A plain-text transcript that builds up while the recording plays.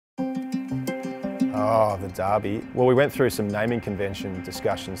Oh, the derby. Well, we went through some naming convention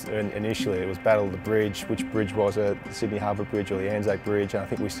discussions. Initially, it was Battle of the Bridge. Which bridge was it? The Sydney Harbour Bridge or the Anzac Bridge? And I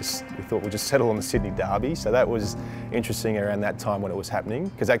think we thought we'd just settle on the Sydney Derby. So that was interesting around that time when it was happening,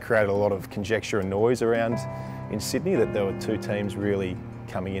 because that created a lot of conjecture and noise around in Sydney that there were two teams really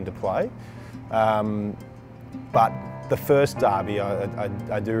coming into play. But the first derby,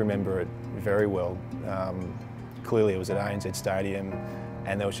 I do remember it very well. Clearly, it was at ANZ Stadium.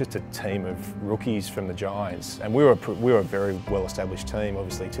 And there was just a team of rookies from the Giants, and we were a very well-established team,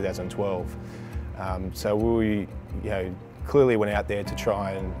 obviously 2012. So we, clearly went out there to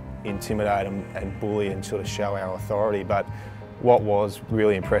try and intimidate and bully and sort of show our authority. But what was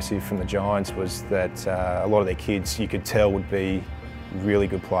really impressive from the Giants was that a lot of their kids, you could tell, would be really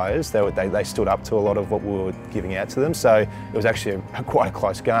good players. They stood up to a lot of what we were giving out to them. So it was actually quite a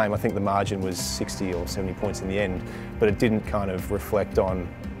close game. I think the margin was 60 or 70 points in the end, but it didn't kind of reflect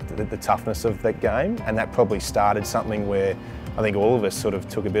on the toughness of that game. And that probably started something where I think all of us sort of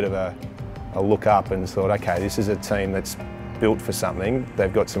took a bit of a look up and thought, okay, this is a team that's built for something.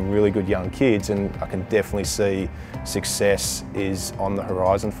 They've got some really good young kids, and I can definitely see success is on the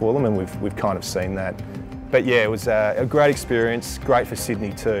horizon for them, and we've kind of seen that. But yeah, it was a great experience, great for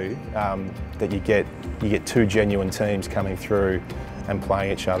Sydney too, that you get two genuine teams coming through and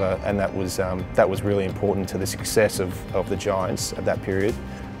playing each other, and that was really important to the success of the Giants at that period,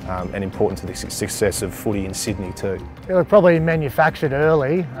 and important to the success of footy in Sydney too. It was probably manufactured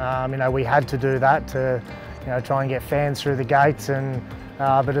early. We had to do that to try and get fans through the gates, and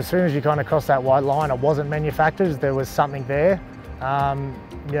but as soon as you kind of crossed that white line, it wasn't manufactured. There was something there.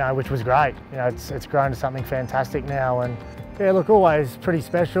 Which was great. It's grown to something fantastic now, and yeah, look, always pretty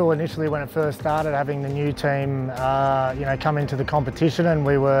special. Initially, when it first started, having the new team, come into the competition, and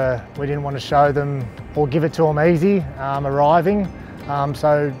we didn't want to show them or give it to them easy arriving.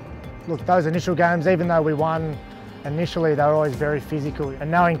 So, look, those initial games, even though we won initially, they were always very physical.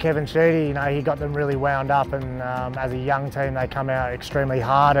 And knowing Kevin Sheedy, he got them really wound up, and as a young team, they come out extremely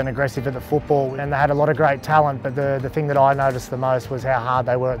hard and aggressive at the football, and they had a lot of great talent. But the thing that I noticed the most was how hard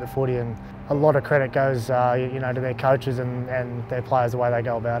they were at the footy, and a lot of credit goes, to their coaches and their players, the way they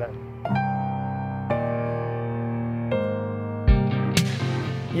go about it.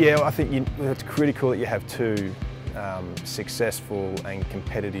 Yeah, I think it's critical that you have two successful and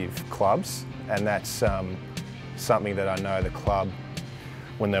competitive clubs, and that's something that I know the club,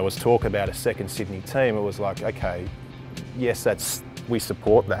 when there was talk about a second Sydney team, it was like, okay, yes, we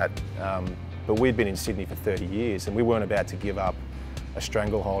support that, but we'd been in Sydney for 30 years and we weren't about to give up a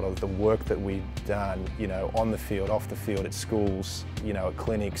stranglehold of the work that we'd done, on the field, off the field, at schools, at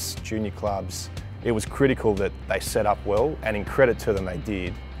clinics, junior clubs. It was critical that they set up well, and in credit to them, they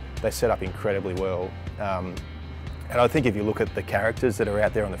did. They set up incredibly well. And I think if you look at the characters that are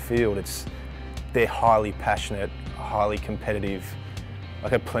out there on the field, they're highly passionate, highly competitive.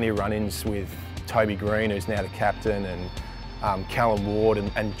 I've had plenty of run-ins with Toby Green, who's now the captain, and Callum Ward,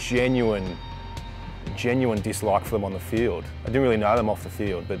 and genuine dislike for them on the field. I didn't really know them off the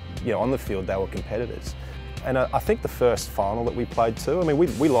field, but on the field they were competitors. And I think the first final that we played too,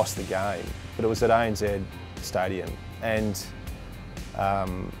 we lost the game, but it was at ANZ Stadium, and I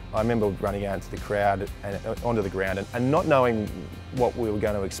remember running out into the crowd and onto the ground and not knowing what we were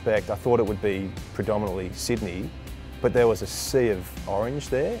going to expect. I thought it would be predominantly Sydney, but there was a sea of orange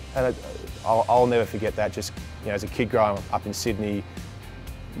there, and I'll never forget that. Just as a kid growing up in Sydney,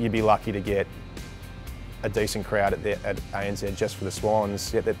 you'd be lucky to get a decent crowd at ANZ just for the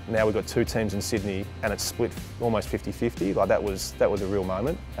Swans. Yet now we've got two teams in Sydney, and it's split almost 50-50. Like that was a real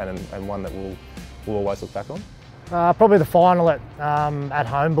moment, and one that we'll always look back on. Probably the final at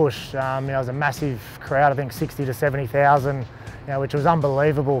Homebush. It was a massive crowd, I think 60 to 70,000, which was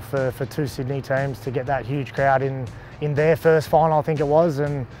unbelievable for two Sydney teams to get that huge crowd in their first final, I think it was.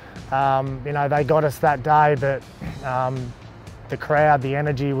 And they got us that day, but the crowd, the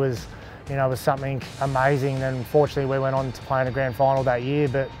energy was something amazing. And fortunately, we went on to play in a grand final that year.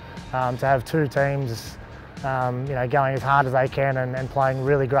 But to have two teams, going as hard as they can and playing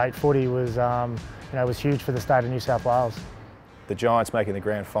really great footy was huge for the state of New South Wales. The Giants making the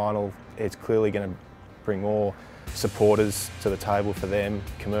grand final, it's clearly going to bring more supporters to the table for them,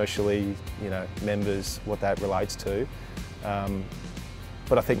 commercially, members, what that relates to.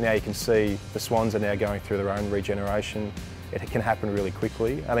 But I think now you can see the Swans are now going through their own regeneration. It can happen really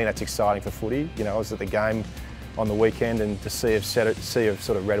quickly. I think that's exciting for footy. I was at the game on the weekend, and to see a sort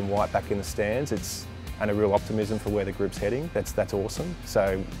of red and white back in the stands, and a real optimism for where the group's heading. That's awesome.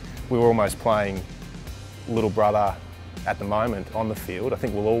 So we were almost playing little brother at the moment on the field. I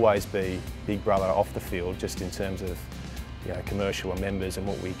think we'll always be big brother off the field, just in terms of commercial and members and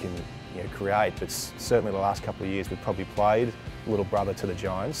what we can create, but certainly the last couple of years we've probably played little brother to the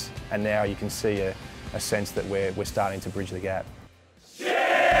Giants, and now you can see a sense that we're starting to bridge the gap.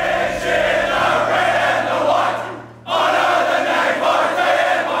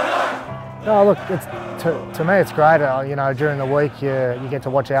 Oh, look, to me it's great. During the week you get to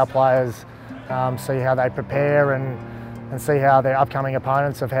watch our players, see how they prepare and see how their upcoming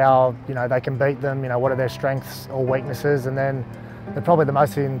opponents, of how they can beat them. What are their strengths or weaknesses, and then probably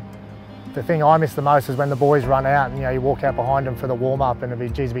the thing I miss the most is when the boys run out and you walk out behind them for the warm up, and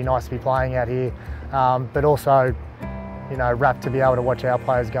it'd be nice to be playing out here, but also rapt to be able to watch our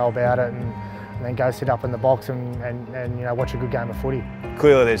players go about it and then go sit up in the box and watch a good game of footy.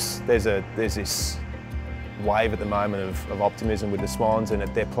 Clearly there's this wave at the moment of optimism with the Swans, and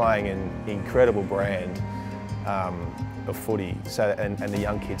they're playing an incredible brand of footy. And the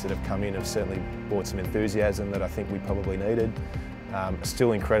young kids that have come in have certainly brought some enthusiasm that I think we probably needed.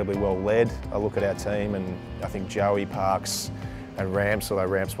 Still incredibly well led. I look at our team and I think Joey, Parks and Ramps, although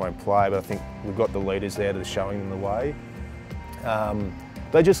Ramps won't play, but I think we've got the leaders there that are showing them the way.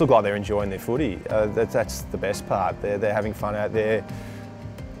 They just look like they're enjoying their footy. That's the best part. They're having fun out there.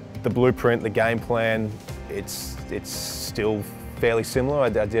 The blueprint, the game plan, it's still fairly similar. I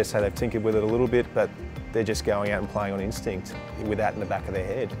dare say they've tinkered with it a little bit, but they're just going out and playing on instinct with that in the back of their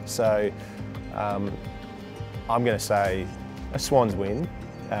head. So I'm going to say a Swans win,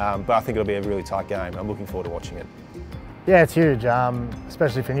 but I think it'll be a really tight game. I'm looking forward to watching it. Yeah, it's huge,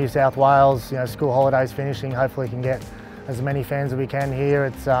 especially for New South Wales. School holidays finishing, hopefully we can get as many fans as we can here.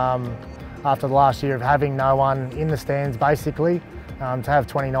 It's after the last year of having no one in the stands, basically, to have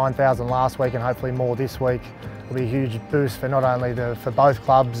 29,000 last week and hopefully more this week will be a huge boost for not only for both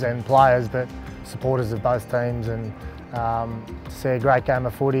clubs and players, but supporters of both teams, and to see a great game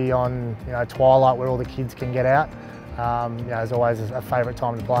of footy on twilight where all the kids can get out. It's always a favourite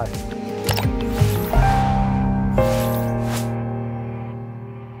time to play.